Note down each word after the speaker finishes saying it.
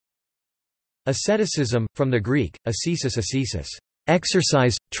Asceticism, from the Greek, ascesis,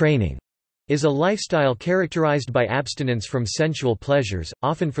 exercise, training, is a lifestyle characterized by abstinence from sensual pleasures,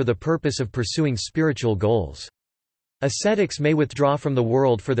 often for the purpose of pursuing spiritual goals. Ascetics may withdraw from the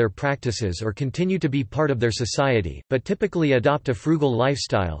world for their practices or continue to be part of their society, but typically adopt a frugal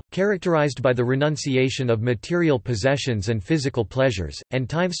lifestyle, characterized by the renunciation of material possessions and physical pleasures, and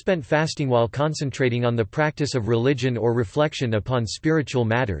time spent fasting while concentrating on the practice of religion or reflection upon spiritual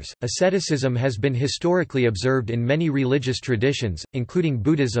matters. Asceticism has been historically observed in many religious traditions, including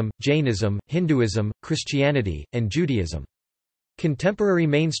Buddhism, Jainism, Hinduism, Christianity, and Judaism. Contemporary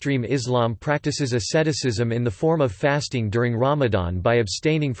mainstream Islam practices asceticism in the form of fasting during Ramadan by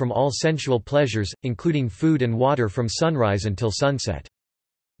abstaining from all sensual pleasures, including food and water from sunrise until sunset.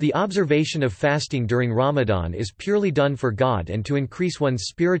 The observation of fasting during Ramadan is purely done for God and to increase one's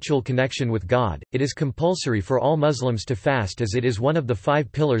spiritual connection with God. It is compulsory for all Muslims to fast as it is one of the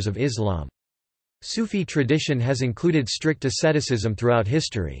 5 pillars of Islam. Sufi tradition has included strict asceticism throughout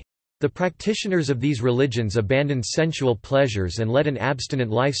history. The practitioners of these religions abandoned sensual pleasures and led an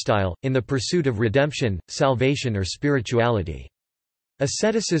abstinent lifestyle, in the pursuit of redemption, salvation or spirituality.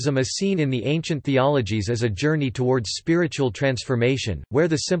 Asceticism is seen in the ancient theologies as a journey towards spiritual transformation, where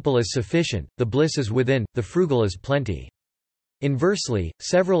the simple is sufficient, the bliss is within, the frugal is plenty. Inversely,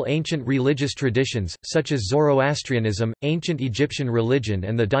 several ancient religious traditions, such as Zoroastrianism, ancient Egyptian religion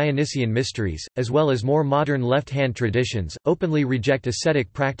and the Dionysian mysteries, as well as more modern left-hand traditions, openly reject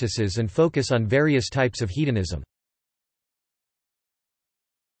ascetic practices and focus on various types of hedonism.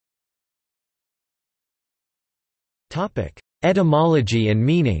 Etymology and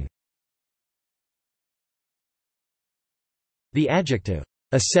meaning. The adjective,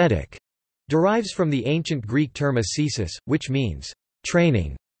 ascetic, derives from the ancient Greek term ascesis, which means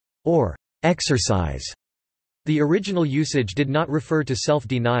training or exercise. The original usage did not refer to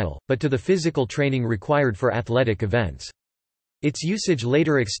self-denial, but to the physical training required for athletic events. Its usage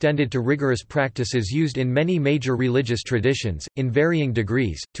later extended to rigorous practices used in many major religious traditions, in varying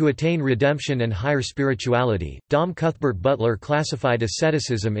degrees, to attain redemption and higher spirituality. Dom Cuthbert Butler classified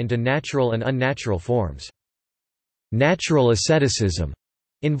asceticism into natural and unnatural forms. Natural asceticism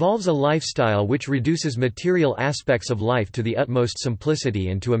involves a lifestyle which reduces material aspects of life to the utmost simplicity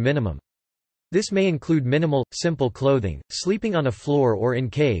and to a minimum. This may include minimal, simple clothing, sleeping on a floor or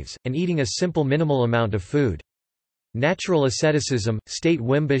in caves, and eating a simple minimal amount of food. Natural asceticism, state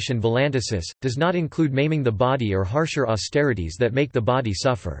Wimbush and Volanticis, does not include maiming the body or harsher austerities that make the body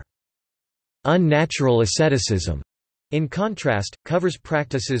suffer. Unnatural asceticism, in contrast, covers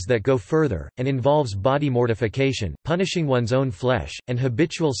practices that go further, and involves body mortification, punishing one's own flesh, and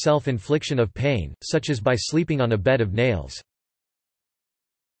habitual self-infliction of pain, such as by sleeping on a bed of nails.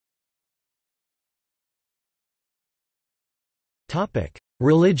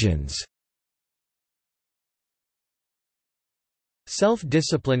 Religions.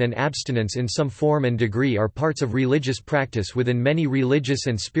 Self-discipline and abstinence in some form and degree are parts of religious practice within many religious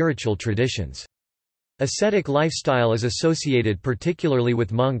and spiritual traditions. Ascetic lifestyle is associated particularly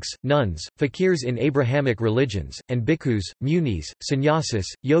with monks, nuns, fakirs in Abrahamic religions, and bhikkhus, munis, sannyasis,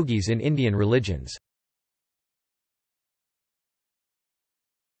 yogis in Indian religions.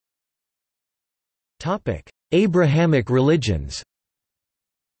 Abrahamic religions.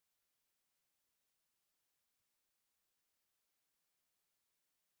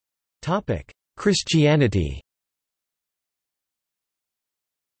 Christianity.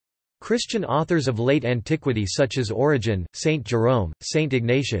 Christian authors of late antiquity such as Origen, Saint Jerome, Saint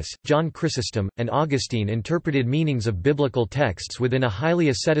Ignatius, John Chrysostom, and Augustine interpreted meanings of biblical texts within a highly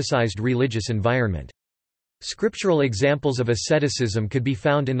asceticized religious environment. Scriptural examples of asceticism could be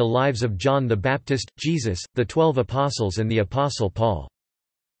found in the lives of John the Baptist, Jesus, the 12 Apostles and the Apostle Paul.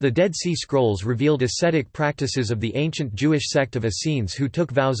 The Dead Sea Scrolls revealed ascetic practices of the ancient Jewish sect of Essenes who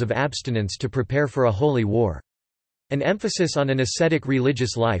took vows of abstinence to prepare for a holy war. An emphasis on an ascetic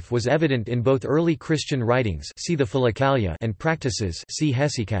religious life was evident in both early Christian writings, see the Philokalia, and practices, see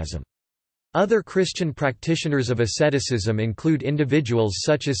hesychasm. Other Christian practitioners of asceticism include individuals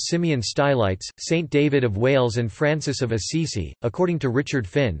such as Simeon Stylites, Saint David of Wales and Francis of Assisi. According to Richard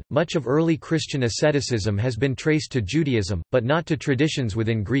Finn, much of early Christian asceticism has been traced to Judaism, but not to traditions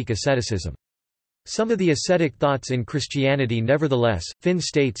within Greek asceticism. Some of the ascetic thoughts in Christianity nevertheless, Finn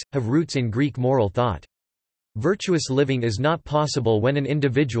states, have roots in Greek moral thought. Virtuous living is not possible when an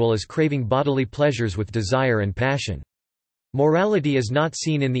individual is craving bodily pleasures with desire and passion. Morality is not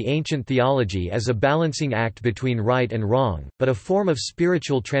seen in the ancient theology as a balancing act between right and wrong, but a form of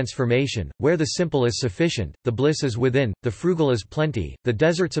spiritual transformation, where the simple is sufficient, the bliss is within, the frugal is plenty. The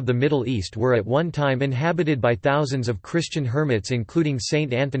deserts of the Middle East were at one time inhabited by thousands of Christian hermits, including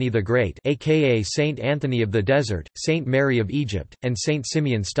Saint Anthony the Great, aka Saint Anthony of the Desert, Saint Mary of Egypt, and Saint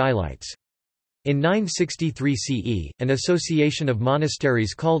Simeon Stylites. In 963 CE, an association of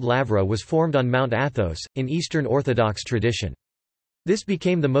monasteries called Lavra was formed on Mount Athos, in Eastern Orthodox tradition. This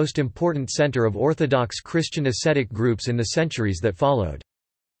became the most important center of Orthodox Christian ascetic groups in the centuries that followed.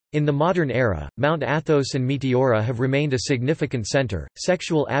 In the modern era, Mount Athos and Meteora have remained a significant center.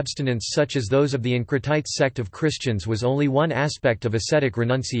 Sexual abstinence, such as those of the Encratites sect of Christians, was only one aspect of ascetic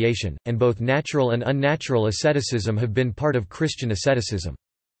renunciation, and both natural and unnatural asceticism have been part of Christian asceticism.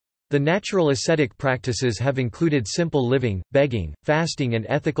 The natural ascetic practices have included simple living, begging, fasting, and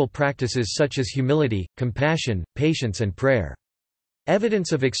ethical practices such as humility, compassion, patience, and prayer.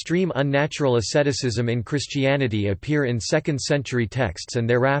 Evidence of extreme unnatural asceticism in Christianity appear in 2nd-century texts and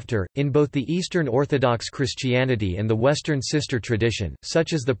thereafter, in both the Eastern Orthodox Christianity and the Western sister tradition,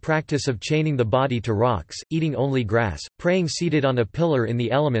 such as the practice of chaining the body to rocks, eating only grass, praying seated on a pillar in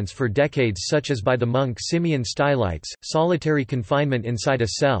the elements for decades such as by the monk Simeon Stylites, solitary confinement inside a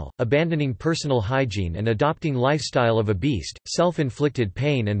cell, abandoning personal hygiene and adopting lifestyle of a beast, self-inflicted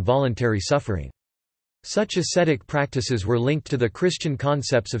pain and voluntary suffering. Such ascetic practices were linked to the Christian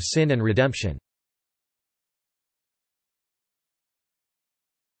concepts of sin and redemption.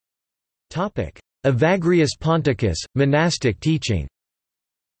 Evagrius Ponticus, monastic teaching.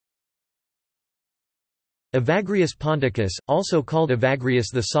 Evagrius Ponticus, also called Evagrius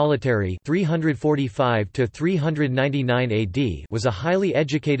the Solitary (345–399 AD), was a highly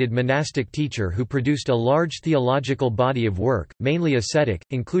educated monastic teacher who produced a large theological body of work, mainly ascetic,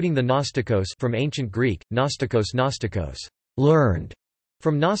 including the Gnostikos, from ancient Greek, Gnostikos Gnostikos, learned,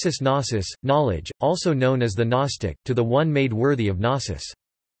 from gnosis gnosis, knowledge, also known as the Gnostic, to the one made worthy of gnosis.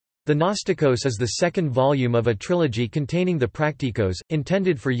 The Gnostikos is the second volume of a trilogy containing the Practicos,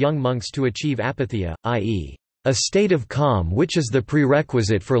 intended for young monks to achieve apatheia, i.e., a state of calm which is the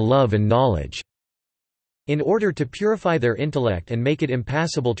prerequisite for love and knowledge, in order to purify their intellect and make it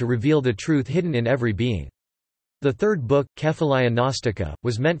impassable to reveal the truth hidden in every being. The third book, Kephalia Gnostica,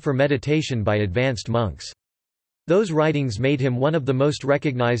 was meant for meditation by advanced monks. Those writings made him one of the most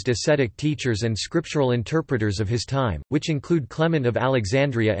recognized ascetic teachers and scriptural interpreters of his time, which include Clement of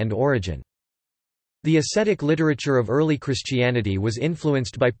Alexandria and Origen. The ascetic literature of early Christianity was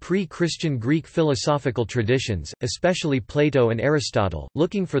influenced by pre-Christian Greek philosophical traditions, especially Plato and Aristotle,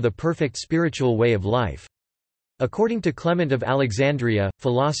 looking for the perfect spiritual way of life. According to Clement of Alexandria,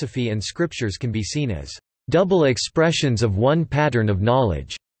 philosophy and scriptures can be seen as double expressions of one pattern of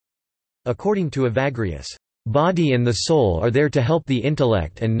knowledge. According to Evagrius, body and the soul are there to help the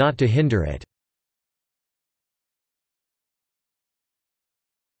intellect and not to hinder it.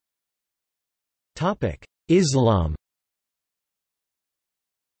 Islam.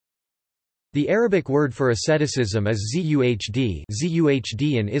 The Arabic word for asceticism is zuhd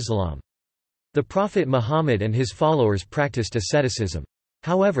in Islam. The Prophet Muhammad and his followers practiced asceticism.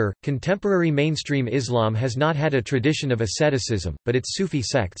 However, contemporary mainstream Islam has not had a tradition of asceticism, but its Sufi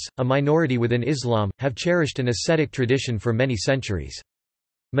sects, a minority within Islam, have cherished an ascetic tradition for many centuries.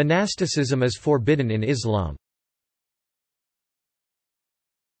 Monasticism is forbidden in Islam.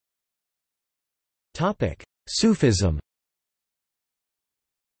 Sufism.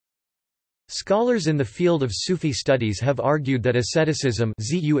 Scholars in the field of Sufi studies have argued that asceticism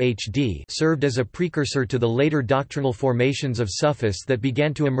served as a precursor to the later doctrinal formations of Sufis that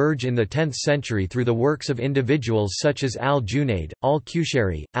began to emerge in the 10th century through the works of individuals such as al-Junayd,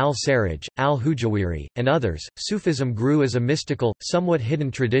 al-Qushayri, al-Sarraj, al-Hujawiri, and others. Sufism grew as a mystical, somewhat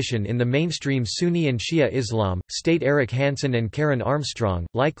hidden tradition in the mainstream Sunni and Shia Islam, state Eric Hansen and Karen Armstrong,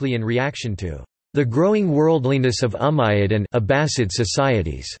 likely in reaction to the growing worldliness of Umayyad and Abbasid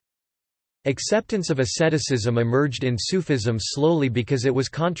societies. Acceptance of asceticism emerged in Sufism slowly because it was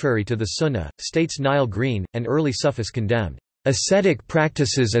contrary to the Sunnah, states Niall Green, and early Sufis condemned ascetic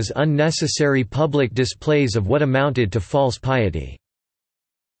practices as unnecessary public displays of what amounted to false piety.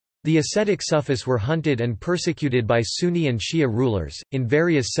 The ascetic Sufis were hunted and persecuted by Sunni and Shia rulers. In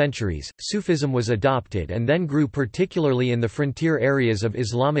various centuries, Sufism was adopted and then grew particularly in the frontier areas of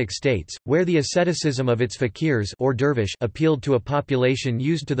Islamic states, where the asceticism of its fakirs or dervish appealed to a population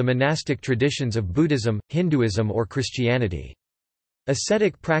used to the monastic traditions of Buddhism, Hinduism or Christianity.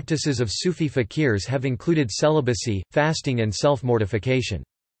 Ascetic practices of Sufi fakirs have included celibacy, fasting and self-mortification.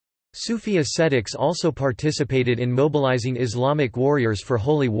 Sufi ascetics also participated in mobilizing Islamic warriors for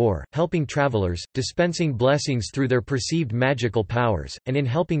holy war, helping travelers, dispensing blessings through their perceived magical powers, and in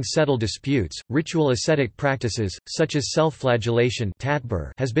helping settle disputes. Ritual ascetic practices, such as self-flagellation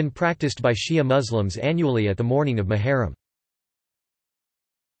has been practiced by Shia Muslims annually at the morning of Muharram.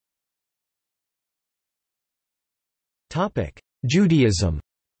 Judaism.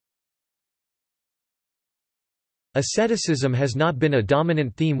 Asceticism has not been a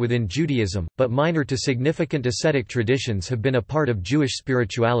dominant theme within Judaism, but minor to significant ascetic traditions have been a part of Jewish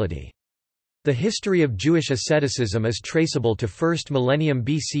spirituality. The history of Jewish asceticism is traceable to 1st millennium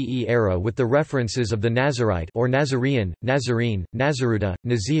BCE era with the references of the Nazirite or Nazarene, Nazarene, Nazaruta,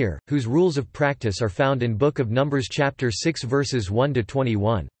 Nazir, whose rules of practice are found in Book of Numbers chapter 6 verses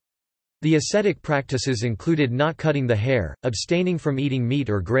 1–21. The ascetic practices included not cutting the hair, abstaining from eating meat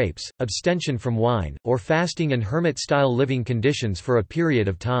or grapes, abstention from wine, or fasting and hermit-style living conditions for a period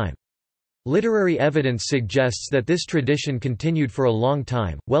of time. Literary evidence suggests that this tradition continued for a long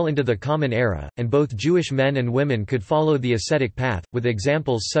time, well into the Common Era, and both Jewish men and women could follow the ascetic path, with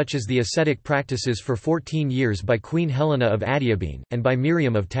examples such as the ascetic practices for 14 years by Queen Helena of Adiabene, and by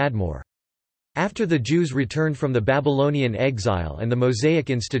Miriam of Tadmor. After the Jews returned from the Babylonian exile and the Mosaic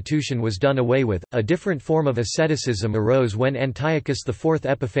institution was done away with, a different form of asceticism arose when Antiochus IV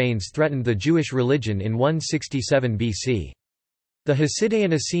Epiphanes threatened the Jewish religion in 167 BC. The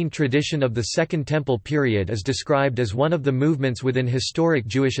Hasidian Essene tradition of the Second Temple period is described as one of the movements within historic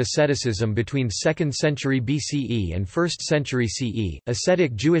Jewish asceticism between 2nd century BCE and 1st century CE.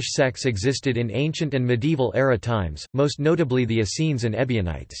 Ascetic Jewish sects existed in ancient and medieval era times, most notably the Essenes and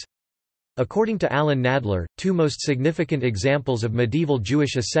Ebionites. According to Alan Nadler, two most significant examples of medieval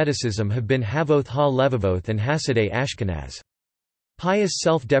Jewish asceticism have been Havoth ha-Levavoth and Hasidei Ashkenaz. Pious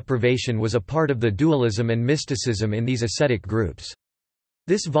self-deprivation was a part of the dualism and mysticism in these ascetic groups.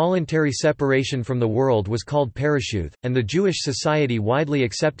 This voluntary separation from the world was called parashuth, and the Jewish society widely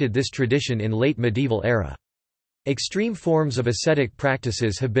accepted this tradition in late medieval era. Extreme forms of ascetic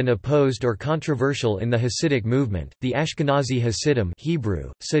practices have been opposed or controversial in the Hasidic movement. The Ashkenazi Hasidim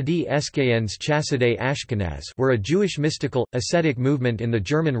 (Hebrew: Sadi Eskayens Chasidei Ashkenaz) were a Jewish mystical, ascetic movement in the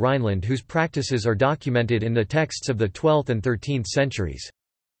German Rhineland whose practices are documented in the texts of the 12th and 13th centuries.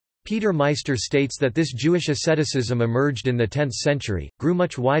 Peter Meister states that this Jewish asceticism emerged in the 10th century, grew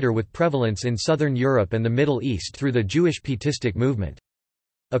much wider with prevalence in southern Europe and the Middle East through the Jewish Pietistic movement.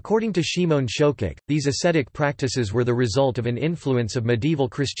 According to Shimon Shokik, these ascetic practices were the result of an influence of medieval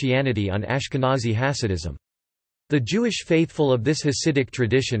Christianity on Ashkenazi Hasidism. The Jewish faithful of this Hasidic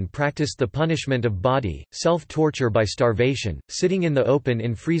tradition practiced the punishment of body, self-torture by starvation, sitting in the open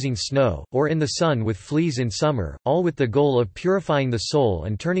in freezing snow, or in the sun with fleas in summer, all with the goal of purifying the soul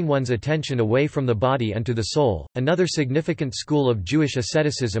and turning one's attention away from the body unto the soul. Another significant school of Jewish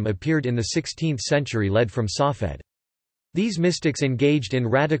asceticism appeared in the 16th century led from Safed. These mystics engaged in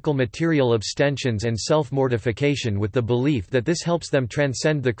radical material abstentions and self-mortification with the belief that this helps them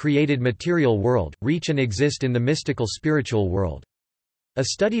transcend the created material world, reach and exist in the mystical spiritual world. A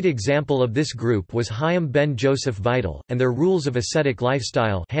studied example of this group was Chaim ben Joseph Vital, and their rules of ascetic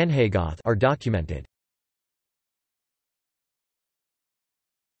lifestyle are documented.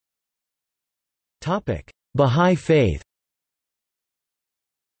 Bahá'í Faith.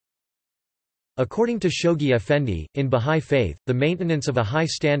 According to Shoghi Effendi, in Bahá'í Faith, the maintenance of a high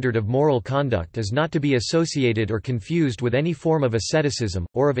standard of moral conduct is not to be associated or confused with any form of asceticism,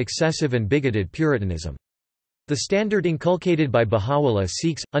 or of excessive and bigoted Puritanism. The standard inculcated by Baha'u'llah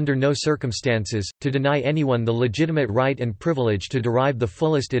seeks, under no circumstances, to deny anyone the legitimate right and privilege to derive the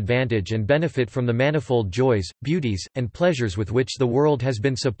fullest advantage and benefit from the manifold joys, beauties, and pleasures with which the world has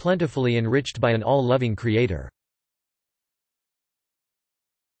been so plentifully enriched by an all-loving Creator.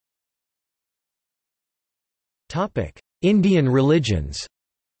 Indian religions.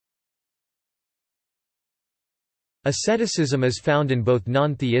 Asceticism is found in both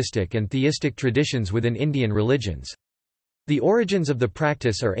non-theistic and theistic traditions within Indian religions. The origins of the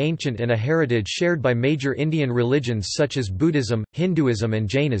practice are ancient and a heritage shared by major Indian religions such as Buddhism, Hinduism and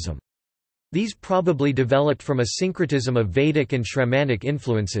Jainism. These probably developed from a syncretism of Vedic and Shramanic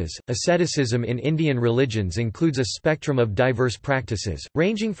influences. Asceticism in Indian religions includes a spectrum of diverse practices,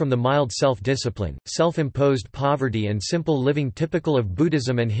 ranging from the mild self-discipline, self-imposed poverty and simple living typical of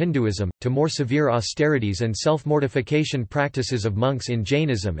Buddhism and Hinduism, to more severe austerities and self-mortification practices of monks in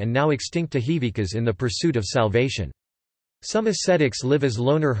Jainism and now extinct Tahivikas in the pursuit of salvation. Some ascetics live as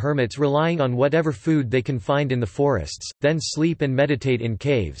loner hermits relying on whatever food they can find in the forests, then sleep and meditate in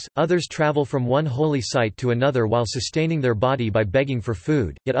caves. Others travel from one holy site to another while sustaining their body by begging for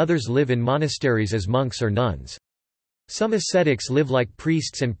food, yet others live in monasteries as monks or nuns. Some ascetics live like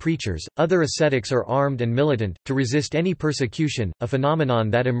priests and preachers, other ascetics are armed and militant, to resist any persecution, a phenomenon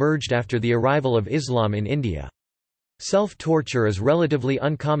that emerged after the arrival of Islam in India. Self-torture is relatively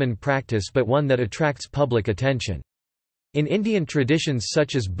uncommon practice but one that attracts public attention. In Indian traditions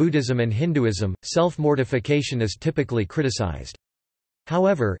such as Buddhism and Hinduism, self-mortification is typically criticized.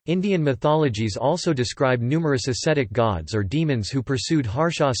 However, Indian mythologies also describe numerous ascetic gods or demons who pursued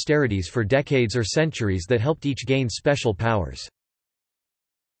harsh austerities for decades or centuries that helped each gain special powers.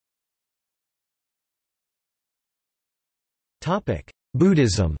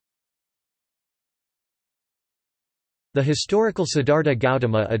 Buddhism. The historical Siddhartha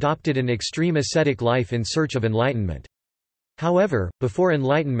Gautama adopted an extreme ascetic life in search of enlightenment. However, before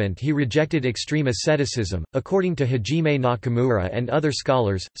enlightenment he rejected extreme asceticism. According to Hajime Nakamura and other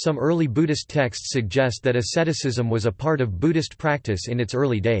scholars, some early Buddhist texts suggest that asceticism was a part of Buddhist practice in its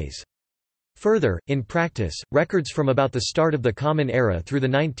early days. Further, in practice, records from about the start of the Common Era through the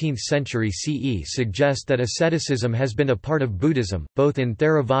 19th century CE suggest that asceticism has been a part of Buddhism, both in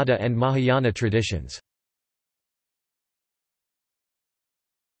Theravada and Mahayana traditions.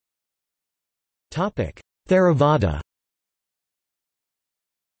 Theravada.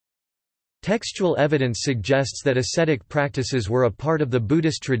 Textual evidence suggests that ascetic practices were a part of the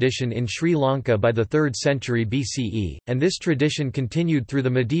Buddhist tradition in Sri Lanka by the 3rd century BCE, and this tradition continued through the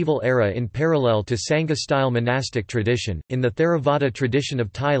medieval era in parallel to Sangha-style monastic tradition. In the Theravada tradition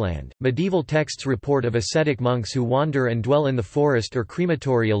of Thailand, medieval texts report of ascetic monks who wander and dwell in the forest or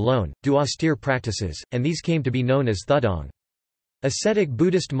crematory alone, do austere practices, and these came to be known as thudong. Ascetic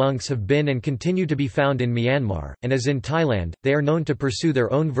Buddhist monks have been and continue to be found in Myanmar, and as in Thailand, they are known to pursue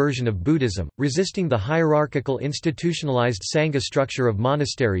their own version of Buddhism, resisting the hierarchical institutionalized Sangha structure of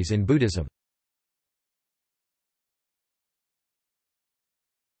monasteries in Buddhism.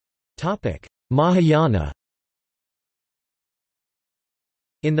 Mahayana.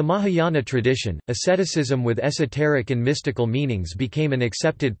 In the Mahayana tradition, asceticism with esoteric and mystical meanings became an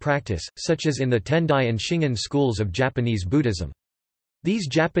accepted practice, such as in the Tendai and Shingon schools of Japanese Buddhism. These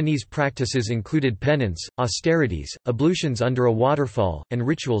Japanese practices included penance, austerities, ablutions under a waterfall, and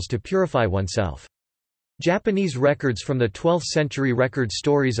rituals to purify oneself. Japanese records from the 12th century record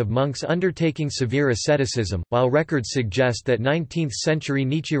stories of monks undertaking severe asceticism, while records suggest that 19th century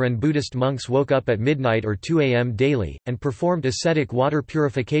Nichiren Buddhist monks woke up at midnight or 2 a.m. daily, and performed ascetic water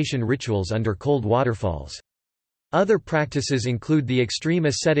purification rituals under cold waterfalls. Other practices include the extreme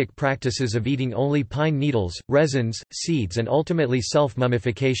ascetic practices of eating only pine needles, resins, seeds and ultimately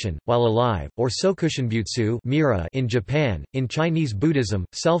self-mummification, while alive, or sokushinbutsu in Japan. In Chinese Buddhism,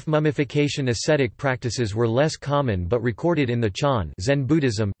 self-mummification ascetic practices were less common but recorded in the Chan Zen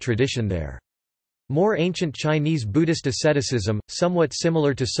Buddhism tradition there. More ancient Chinese Buddhist asceticism, somewhat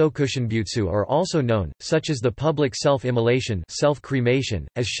similar to sokushinbutsu, are also known, such as the public self-immolation self-cremation,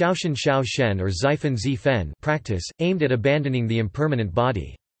 as Shaoshan Shao Shen or Xifen Zi Fen practice, aimed at abandoning the impermanent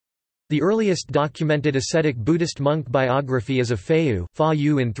body. The earliest documented ascetic Buddhist monk biography is of Fa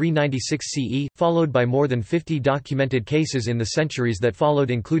Yu in 396 CE, followed by more than 50 documented cases in the centuries that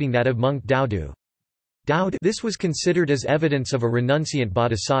followed, including that of monk Daodu. This was considered as evidence of a renunciant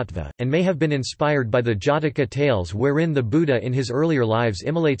bodhisattva, and may have been inspired by the Jataka tales wherein the Buddha in his earlier lives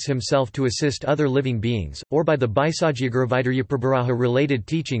immolates himself to assist other living beings, or by the Baisajyaguravaiduryaprabharaha related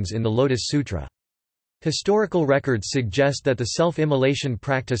teachings in the Lotus Sutra. Historical records suggest that the self-immolation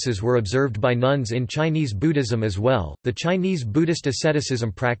practices were observed by nuns in Chinese Buddhism as well. The Chinese Buddhist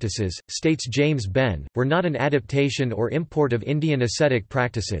asceticism practices, states James Benn, were not an adaptation or import of Indian ascetic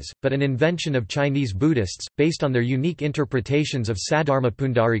practices, but an invention of Chinese Buddhists, based on their unique interpretations of Saddharma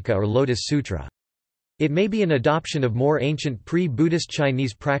Pundarika or Lotus Sutra. It may be an adoption of more ancient pre-Buddhist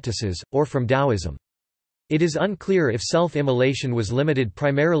Chinese practices, or from Taoism. It is unclear if self-immolation was limited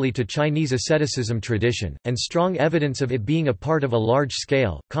primarily to Chinese asceticism tradition, and strong evidence of it being a part of a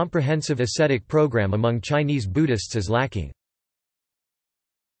large-scale, comprehensive ascetic program among Chinese Buddhists is lacking.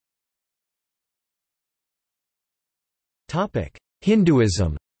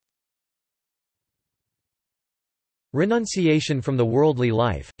 Hinduism. Renunciation from the worldly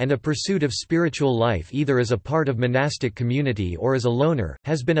life, and a pursuit of spiritual life either as a part of monastic community or as a loner,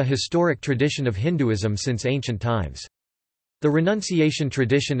 has been a historic tradition of Hinduism since ancient times. The renunciation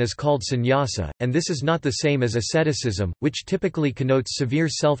tradition is called sannyasa, and this is not the same as asceticism, which typically connotes severe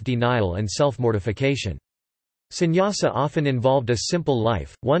self-denial and self-mortification. Sannyasa often involved a simple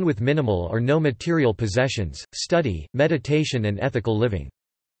life, one with minimal or no material possessions, study, meditation and ethical living.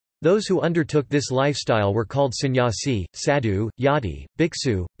 Those who undertook this lifestyle were called sannyasi, sadhu, yati,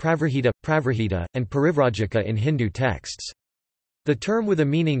 bhiksu, pravrahita, and parivrajaka in Hindu texts. The term with a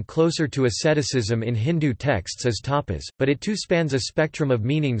meaning closer to asceticism in Hindu texts is tapas, but it too spans a spectrum of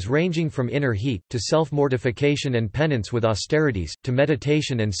meanings ranging from inner heat, to self-mortification and penance with austerities, to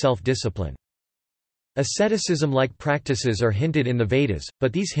meditation and self-discipline. Asceticism-like practices are hinted in the Vedas,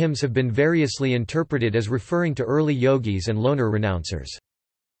 but these hymns have been variously interpreted as referring to early yogis and loner renouncers.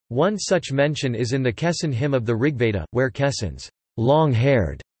 One such mention is in the Kesan hymn of the Rigveda, where Kesans,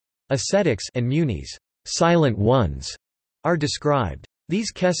 long-haired ascetics, and munis, silent ones, are described.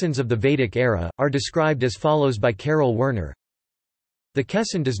 These Kesans of the Vedic era are described as follows by Carol Werner. The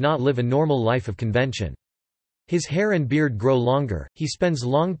Kesan does not live a normal life of convention. His hair and beard grow longer, he spends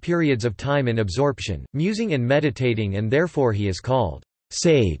long periods of time in absorption, musing and meditating, and therefore he is called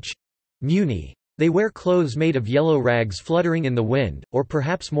sage, muni. They wear clothes made of yellow rags fluttering in the wind, or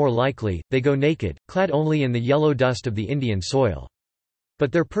perhaps more likely, they go naked, clad only in the yellow dust of the Indian soil.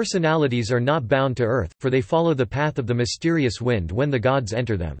 But their personalities are not bound to earth, for they follow the path of the mysterious wind when the gods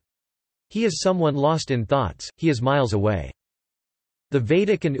enter them. He is someone lost in thoughts, he is miles away. The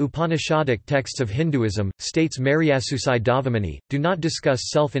Vedic and Upanishadic texts of Hinduism, states Mariasusai Davamani, do not discuss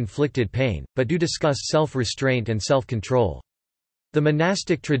self-inflicted pain, but do discuss self-restraint and self-control. The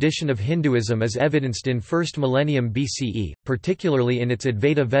monastic tradition of Hinduism is evidenced in 1st millennium BCE, particularly in its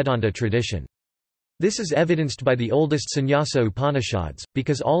Advaita Vedanta tradition. This is evidenced by the oldest Sannyasa Upanishads,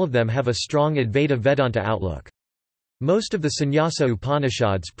 because all of them have a strong Advaita Vedanta outlook. Most of the Sannyasa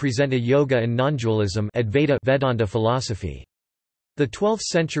Upanishads present a yoga and non-dualism Advaita Vedanta philosophy. The 12th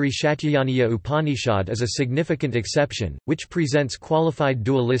century Shatyayaniya Upanishad is a significant exception, which presents qualified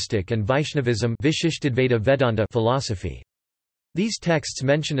dualistic and Vaishnavism Vishishtadvaita Vedanta philosophy. These texts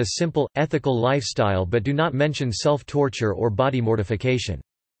mention a simple, ethical lifestyle but do not mention self-torture or body mortification.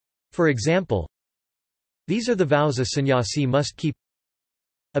 For example, these are the vows a sannyasi must keep: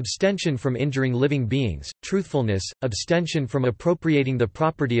 abstention from injuring living beings, truthfulness, abstention from appropriating the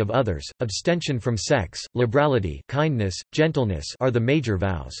property of others, abstention from sex, liberality, kindness, gentleness are the major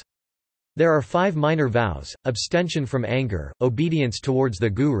vows. There are 5 minor vows: abstention from anger, obedience towards the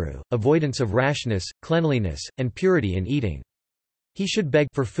guru, avoidance of rashness, cleanliness, and purity in eating. He should beg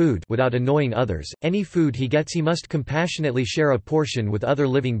for food without annoying others. Any food he gets he must compassionately share a portion with other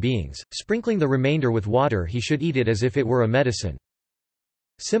living beings, sprinkling the remainder with water. He should eat it as if it were a medicine.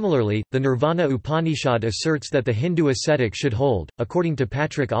 Similarly, the Nirvana Upanishad asserts that the Hindu ascetic should hold, according to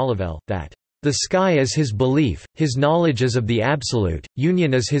Patrick Olivelle, that the sky is his belief, his knowledge is of the absolute,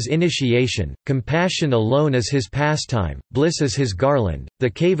 union is his initiation, compassion alone is his pastime, bliss is his garland, the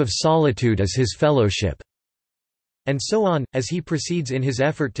cave of solitude is his fellowship, and so on, as he proceeds in his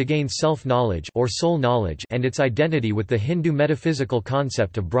effort to gain self-knowledge or soul knowledge and its identity with the Hindu metaphysical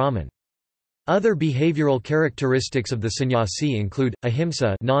concept of Brahman. Other behavioral characteristics of the sannyasi include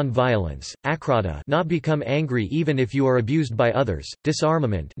ahimsa, non-violence; akrodha, not become angry even if you are abused by others;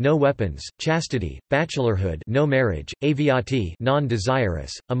 disarmament, no weapons; chastity, bachelorhood, no marriage; avyati,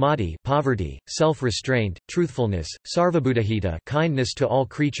 non-desirous; amati, poverty; self-restraint; truthfulness; sarvabhutahita, kindness to all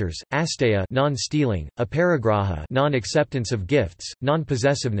creatures; asteya, non-stealing; aparigraha, non-acceptance of gifts,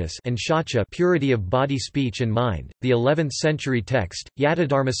 non-possessiveness; and shacha, purity of body, speech and mind. The 11th century text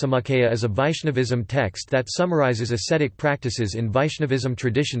Yatadharmasamuccaya is a Vaishnavism text that summarizes ascetic practices in Vaishnavism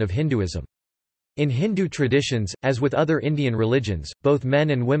tradition of Hinduism. In Hindu traditions, as with other Indian religions, both men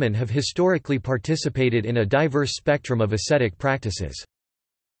and women have historically participated in a diverse spectrum of ascetic practices.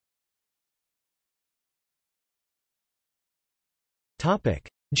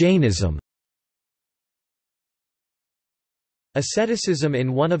 Jainism. Asceticism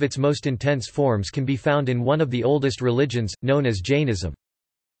in one of its most intense forms can be found in one of the oldest religions, known as Jainism.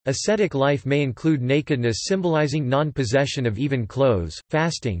 Ascetic life may include nakedness symbolizing non-possession of even clothes,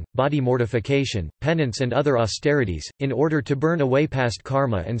 fasting, body mortification, penance and other austerities, in order to burn away past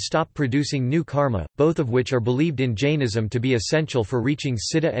karma and stop producing new karma, both of which are believed in Jainism to be essential for reaching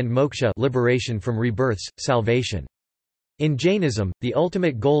siddha and moksha, liberation from rebirths, salvation. In Jainism, the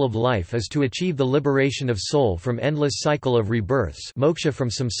ultimate goal of life is to achieve the liberation of soul from endless cycle of rebirths, moksha from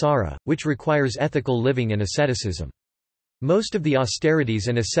samsara, which requires ethical living and asceticism. Most of the austerities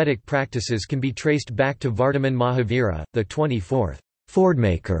and ascetic practices can be traced back to Vardhaman Mahavira, the 24th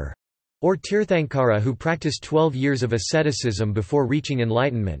Fordmaker, or Tirthankara, who practiced 12 years of asceticism before reaching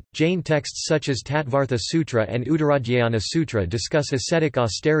enlightenment. Jain texts such as Tattvartha Sutra and Uttaradhyayana Sutra discuss ascetic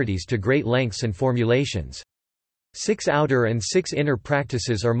austerities to great lengths and formulations. 6 outer and 6 inner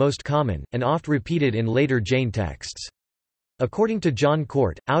practices are most common, and oft repeated in later Jain texts. According to John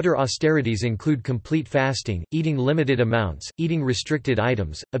Court, outer austerities include complete fasting, eating limited amounts, eating restricted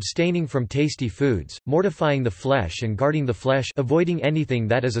items, abstaining from tasty foods, mortifying the flesh and guarding the flesh, avoiding anything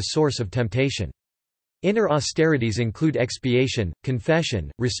that is a source of temptation. Inner austerities include expiation,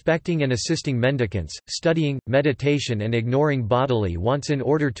 confession, respecting and assisting mendicants, studying, meditation, and ignoring bodily wants in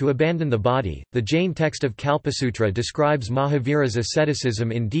order to abandon the body. The Jain text of Kalpasutra describes Mahavira's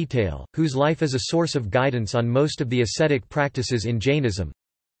asceticism in detail, whose life is a source of guidance on most of the ascetic practices in Jainism.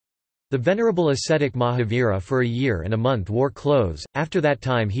 The venerable ascetic Mahavira for a year and a month wore clothes, after that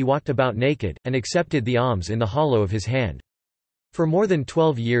time he walked about naked, and accepted the alms in the hollow of his hand. For more than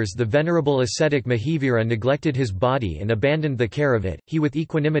 12 years the venerable ascetic Mahavira neglected his body and abandoned the care of it. He with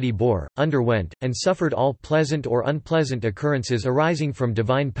equanimity bore, underwent, and suffered all pleasant or unpleasant occurrences arising from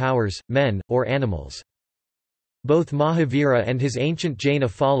divine powers, men, or animals. Both Mahavira and his ancient Jaina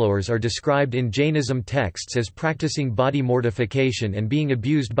followers are described in Jainism texts as practicing body mortification and being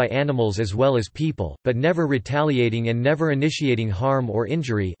abused by animals as well as people, but never retaliating and never initiating harm or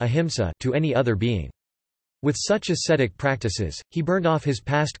injury ahimsa to any other being. With such ascetic practices, he burned off his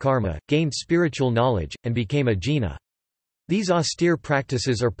past karma, gained spiritual knowledge, and became a jina. These austere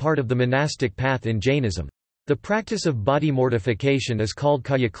practices are part of the monastic path in Jainism. The practice of body mortification is called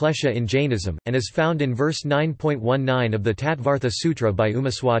kayaklesha in Jainism, and is found in verse 9.19 of the Tattvartha Sutra by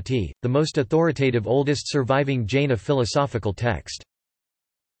Umaswati, the most authoritative oldest surviving Jaina philosophical text.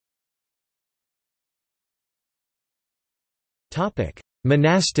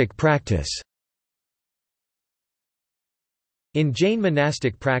 Monastic practice. In Jain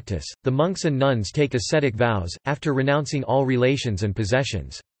monastic practice, the monks and nuns take ascetic vows, after renouncing all relations and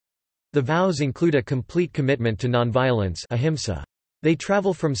possessions. The vows include a complete commitment to nonviolence ahimsa. They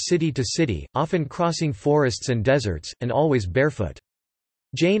travel from city to city, often crossing forests and deserts, and always barefoot.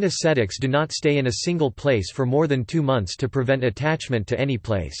 Jain ascetics do not stay in a single place for more than 2 months to prevent attachment to any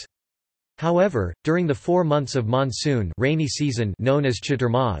place. However, during the 4 months of monsoon rainy season known as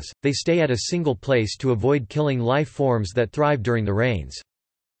Chaturmas, they stay at a single place to avoid killing life forms that thrive during the rains.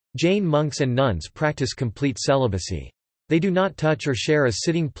 Jain monks and nuns practice complete celibacy. They do not touch or share a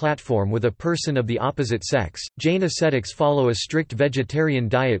sitting platform with a person of the opposite sex. Jain ascetics follow a strict vegetarian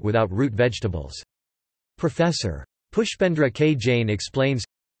diet without root vegetables. Professor Pushpendra K. Jain explains,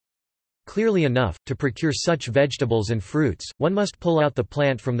 clearly enough, to procure such vegetables and fruits, one must pull out the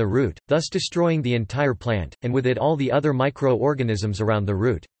plant from the root, thus destroying the entire plant, and with it all the other micro-organisms around the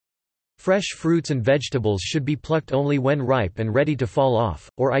root. Fresh fruits and vegetables should be plucked only when ripe and ready to fall off,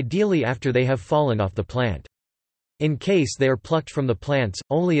 or ideally after they have fallen off the plant. In case they are plucked from the plants,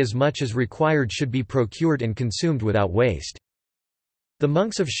 only as much as required should be procured and consumed without waste. The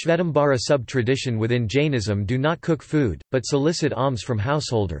monks of Shvetambara sub-tradition within Jainism do not cook food, but solicit alms from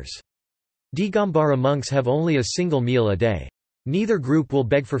householders. Digambara monks have only a single meal a day. Neither group will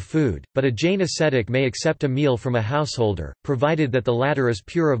beg for food, but a Jain ascetic may accept a meal from a householder, provided that the latter is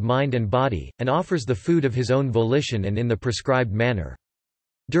pure of mind and body, and offers the food of his own volition and in the prescribed manner.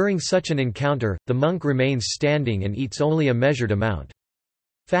 During such an encounter, the monk remains standing and eats only a measured amount.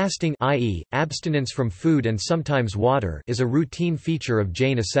 Fasting, i.e., abstinence from food and sometimes water, is a routine feature of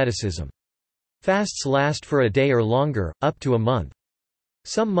Jain asceticism. Fasts last for a day or longer, up to a month.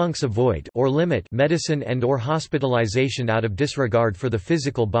 Some monks avoid or limit medicine and or hospitalization out of disregard for the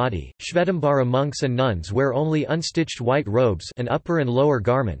physical body. Shvetambara monks and nuns wear only unstitched white robes, an upper and lower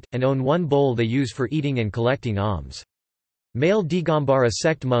garment, and own one bowl they use for eating and collecting alms. Male Digambara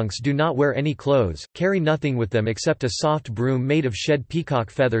sect monks do not wear any clothes, carry nothing with them except a soft broom made of shed peacock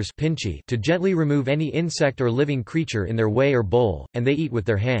feathers to gently remove any insect or living creature in their way or bowl, and they eat with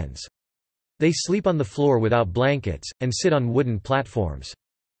their hands. They sleep on the floor without blankets, and sit on wooden platforms.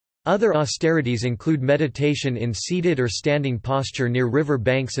 Other austerities include meditation in seated or standing posture near river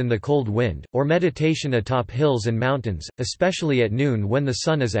banks in the cold wind, or meditation atop hills and mountains, especially at noon when the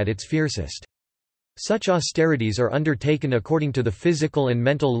sun is at its fiercest. Such austerities are undertaken according to the physical and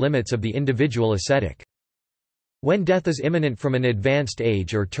mental limits of the individual ascetic. When death is imminent from an advanced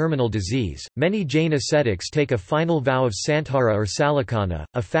age or terminal disease, many Jain ascetics take a final vow of santhara or salakana,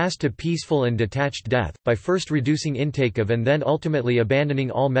 a fast to peaceful and detached death, by first reducing intake of and then ultimately abandoning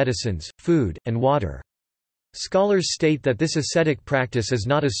all medicines, food, and water. Scholars state that this ascetic practice is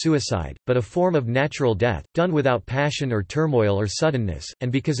not a suicide, but a form of natural death, done without passion or turmoil or suddenness, and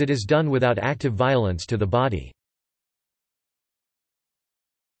because it is done without active violence to the body.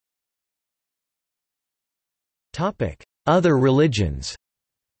 Other religions.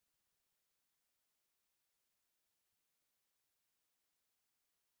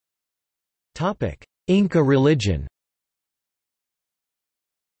 Inca religion.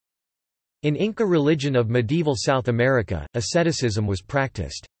 In Inca religion of medieval South America, asceticism was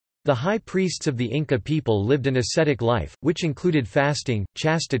practiced. The high priests of the Inca people lived an ascetic life, which included fasting,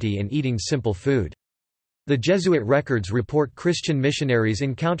 chastity and eating simple food. The Jesuit records report Christian missionaries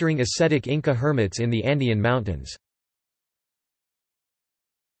encountering ascetic Inca hermits in the Andean mountains.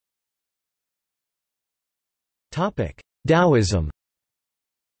 Taoism.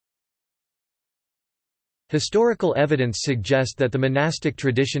 Historical evidence suggests that the monastic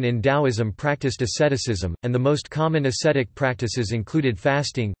tradition in Taoism practiced asceticism, and the most common ascetic practices included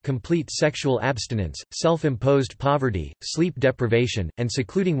fasting, complete sexual abstinence, self-imposed poverty, sleep deprivation, and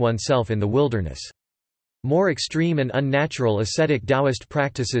secluding oneself in the wilderness. More extreme and unnatural ascetic Taoist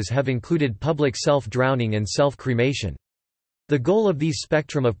practices have included public self-drowning and self-cremation. The goal of these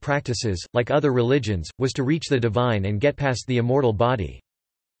spectrum of practices, like other religions, was to reach the divine and get past the immortal body.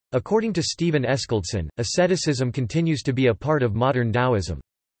 According to Stephen Eskildson, asceticism continues to be a part of modern Taoism.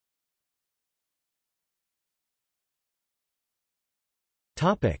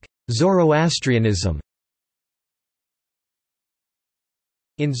 Zoroastrianism.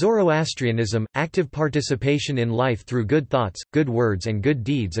 In Zoroastrianism, active participation in life through good thoughts, good words and good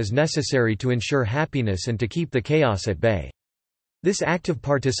deeds is necessary to ensure happiness and to keep the chaos at bay. This active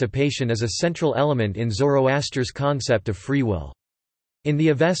participation is a central element in Zoroaster's concept of free will. In the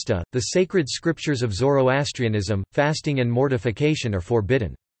Avesta, the sacred scriptures of Zoroastrianism, fasting and mortification are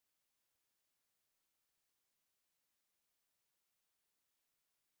forbidden.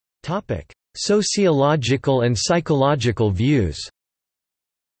 Sociological and psychological views.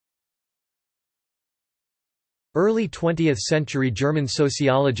 Early 20th-century German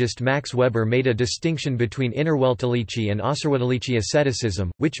sociologist Max Weber made a distinction between innerweltliche and außerweltliche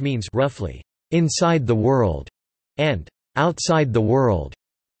asceticism, which means roughly, inside the world, and outside the world,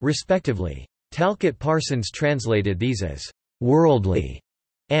 respectively. Talcott Parsons translated these as worldly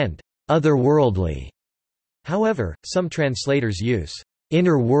and otherworldly. However, some translators use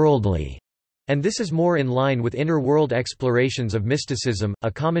inner-worldly, and this is more in line with inner-world explorations of mysticism,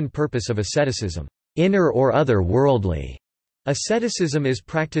 a common purpose of asceticism. Inner or other-worldly asceticism is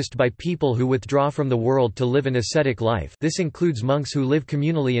practiced by people who withdraw from the world to live an ascetic life. This includes monks who live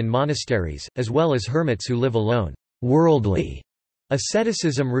communally in monasteries, as well as hermits who live alone. Worldly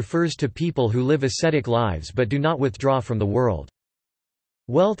asceticism refers to people who live ascetic lives but do not withdraw from the world.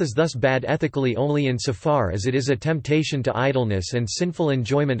 Wealth is thus bad ethically only insofar as it is a temptation to idleness and sinful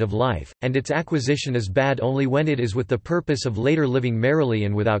enjoyment of life, and its acquisition is bad only when it is with the purpose of later living merrily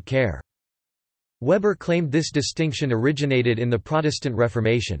and without care. Weber claimed this distinction originated in the Protestant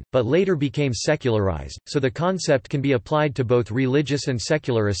Reformation, but later became secularized, so the concept can be applied to both religious and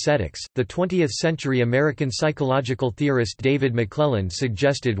secular ascetics. The 20th-century American psychological theorist David McClelland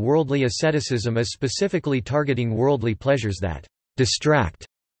suggested worldly asceticism as specifically targeting worldly pleasures that distract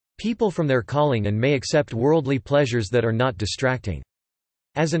people from their calling and may accept worldly pleasures that are not distracting.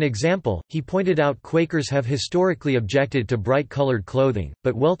 As an example, he pointed out Quakers have historically objected to bright-colored clothing,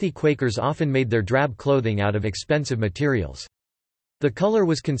 but wealthy Quakers often made their drab clothing out of expensive materials. The color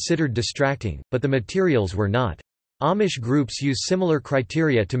was considered distracting, but the materials were not. Amish groups use similar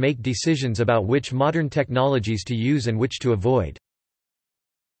criteria to make decisions about which modern technologies to use and which to avoid.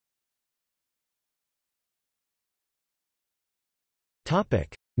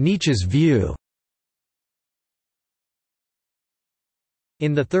 Nietzsche's view.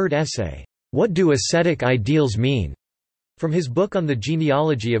 In the third essay, "What Do Ascetic Ideals Mean?" from his book on the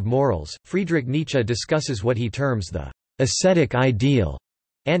genealogy of morals, Friedrich Nietzsche discusses what he terms the ascetic ideal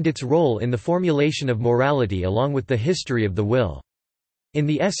and its role in the formulation of morality along with the history of the will. In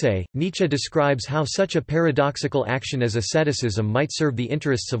the essay, Nietzsche describes how such a paradoxical action as asceticism might serve the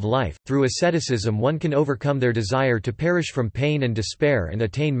interests of life. Through asceticism one can overcome their desire to perish from pain and despair and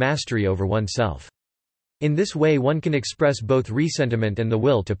attain mastery over oneself. In this way one can express both ressentiment and the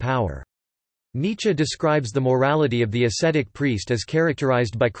will to power. Nietzsche describes the morality of the ascetic priest as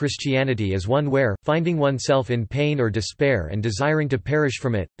characterized by Christianity as one where, finding oneself in pain or despair and desiring to perish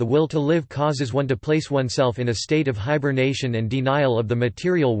from it, the will to live causes one to place oneself in a state of hibernation and denial of the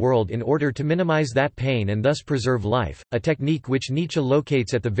material world in order to minimize that pain and thus preserve life, a technique which Nietzsche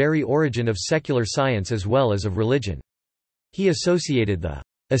locates at the very origin of secular science as well as of religion. He associated the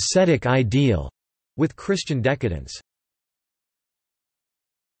ascetic ideal with Christian decadence.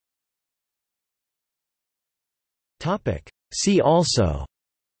 See also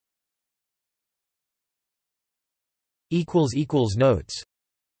Notes